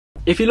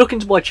If you're looking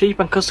to buy cheap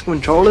and custom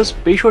controllers,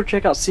 be sure to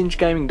check out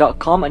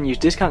cinchgaming.com and use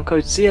discount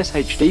code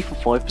CSHD for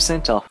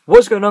 5% off.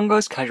 What's going on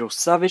guys,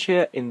 CasualSavage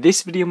here. In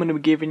this video I'm going to be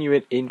giving you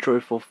an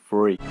intro for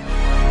free.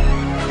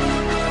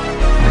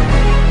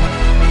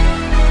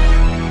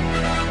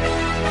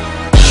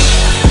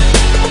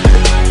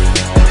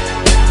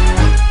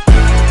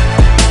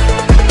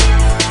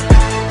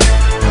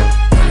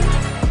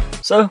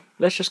 So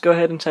let's just go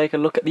ahead and take a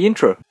look at the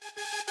intro.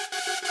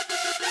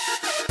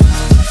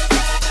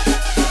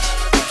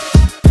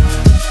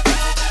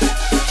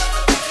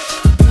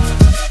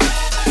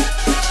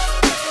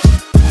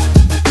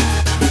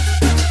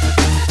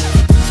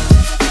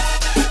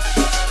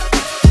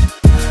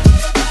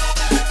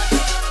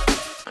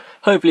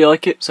 Hopefully you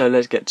like it, so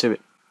let's get to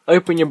it.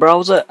 Open your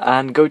browser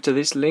and go to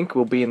this link,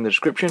 will be in the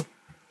description.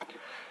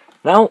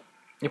 Now,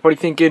 you're probably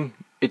thinking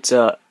it's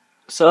a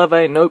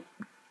survey. Nope.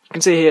 You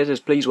can see here it says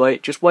please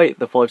wait. Just wait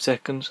the 5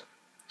 seconds.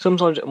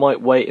 Sometimes it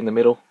might wait in the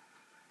middle.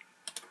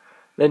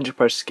 Then just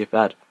press skip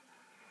ad.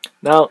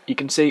 Now, you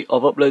can see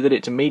I've uploaded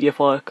it to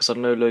Mediafire because I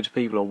know loads of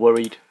people are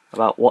worried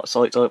about what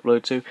sites I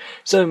upload to.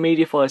 So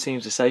Mediafire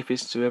seems the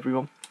safest to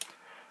everyone.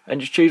 And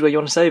just choose where you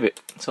want to save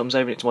it. So I'm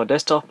saving it to my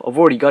desktop. I've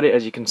already got it,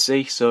 as you can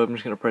see, so I'm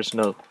just going to press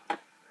no.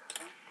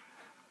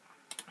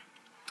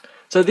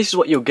 So this is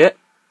what you'll get,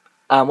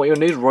 and what you'll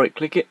do is right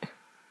click it,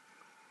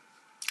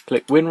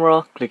 click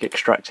WinRAR, click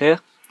extract here.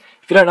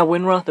 If you don't have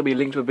WinRAR, there'll be a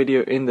link to a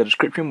video in the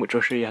description which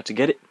will show you how to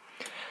get it.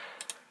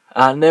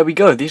 And there we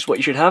go, this is what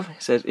you should have.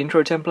 It says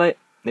intro template,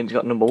 then it's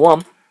got number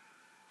 1.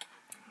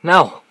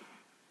 Now,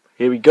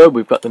 here we go,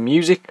 we've got the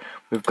music,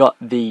 we've got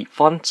the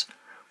font,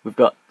 we've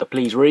got the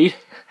please read,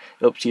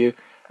 up to you,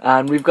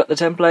 and we've got the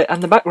template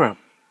and the background.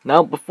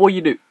 Now before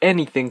you do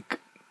anything,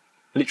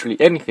 literally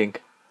anything,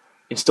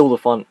 install the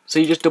font. So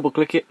you just double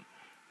click it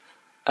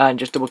and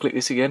just double click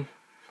this again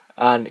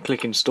and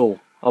click install.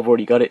 I've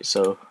already got it,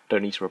 so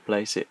don't need to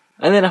replace it.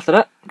 And then after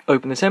that,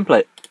 open the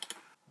template.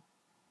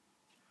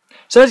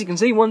 So as you can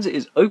see, once it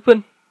is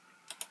open,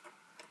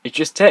 it's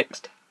just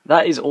text.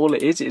 That is all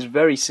it is. It is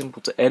very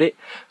simple to edit,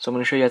 so I'm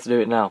going to show you how to do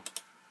it now.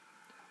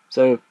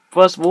 So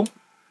first of all,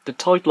 the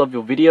title of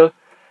your video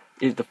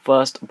is the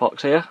first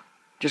box here.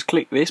 Just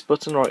click this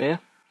button right here,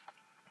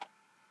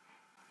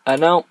 and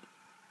now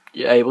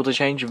you're able to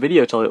change your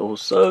video title.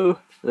 So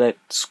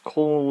let's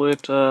call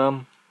it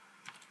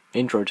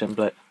intro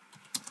template.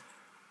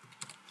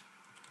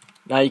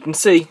 Now you can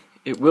see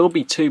it will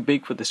be too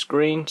big for the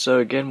screen, so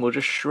again we'll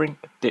just shrink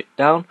it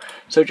down.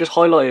 So just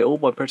highlight it all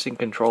by pressing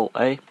Ctrl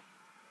A,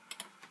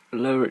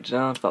 lower it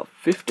down to about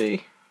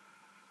 50.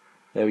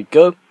 There we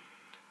go.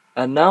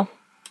 And now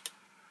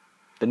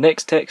the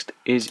next text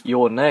is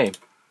your name,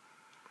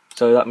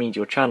 so that means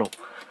your channel.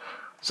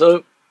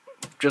 So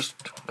just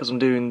because I'm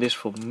doing this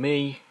for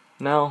me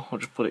now, I'll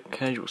just put it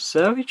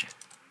CasualSavage.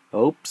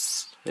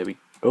 Oops, there we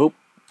go.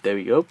 There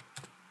we go.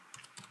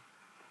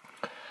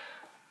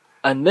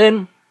 And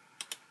then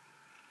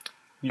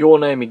your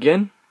name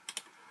again.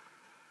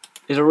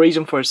 There's a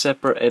reason for a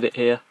separate edit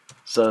here,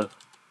 so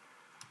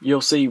you'll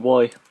see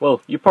why.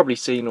 Well, you've probably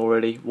seen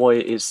already why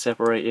it is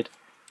separated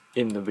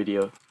in the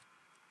video.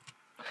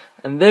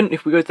 And then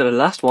if we go to the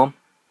last one,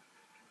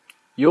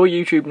 your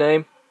YouTube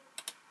name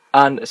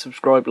and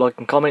subscribe, like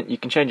and comment, you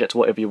can change that to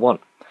whatever you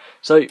want.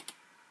 So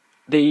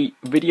the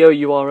video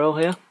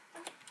URL here,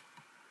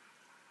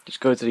 just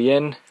go to the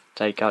end,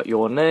 take out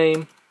your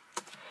name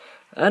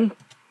and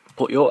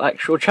put your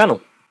actual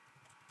channel.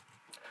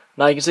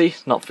 Now you can see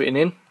it's not fitting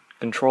in.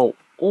 Control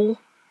All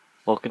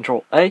or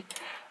Control A,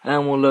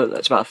 and we'll look,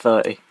 that's about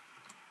 30.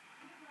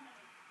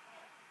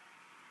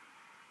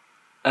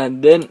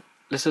 And then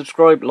the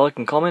subscribe, like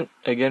and comment,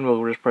 again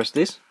we'll just press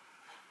this.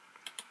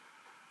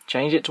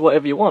 Change it to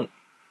whatever you want.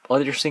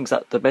 I just think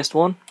that's the best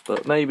one,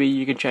 but maybe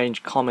you can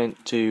change comment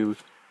to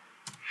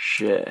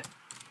share.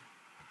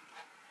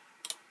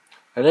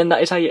 And then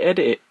that is how you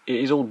edit it. It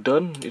is all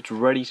done, it's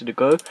ready to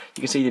go. You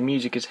can see the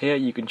music is here,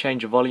 you can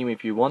change the volume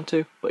if you want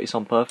to, but it's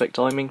on perfect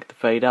timing. The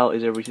fade out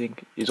is everything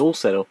is all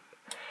set up.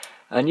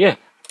 And yeah,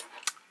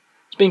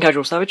 it's been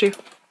CasualSavage here.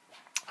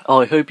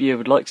 I hope you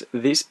have liked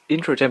this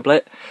intro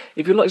template.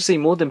 If you'd like to see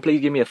more, then please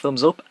give me a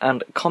thumbs up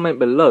and comment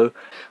below.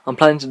 I'm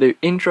planning to do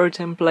intro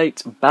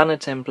templates, banner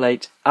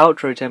templates,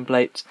 outro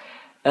templates,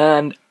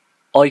 and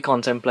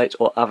icon templates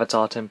or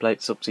avatar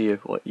templates, up to you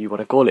what you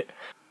want to call it.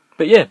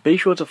 But yeah, be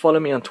sure to follow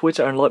me on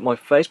Twitter and like my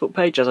Facebook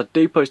page, as I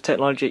do post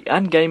technology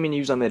and gaming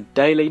news on there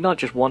daily, not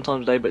just one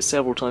time a day but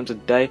several times a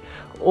day.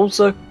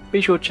 Also, be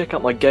sure to check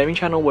out my gaming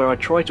channel where I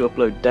try to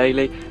upload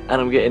daily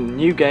and I'm getting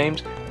new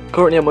games.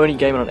 Currently I'm only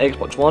gaming on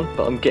Xbox One,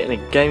 but I'm getting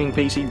a gaming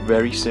PC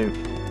very soon.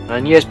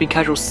 And yeah, it's been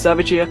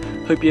CasualSavage here.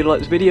 Hope you liked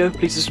this video.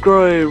 Please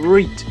subscribe,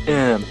 rate,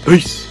 and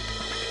peace.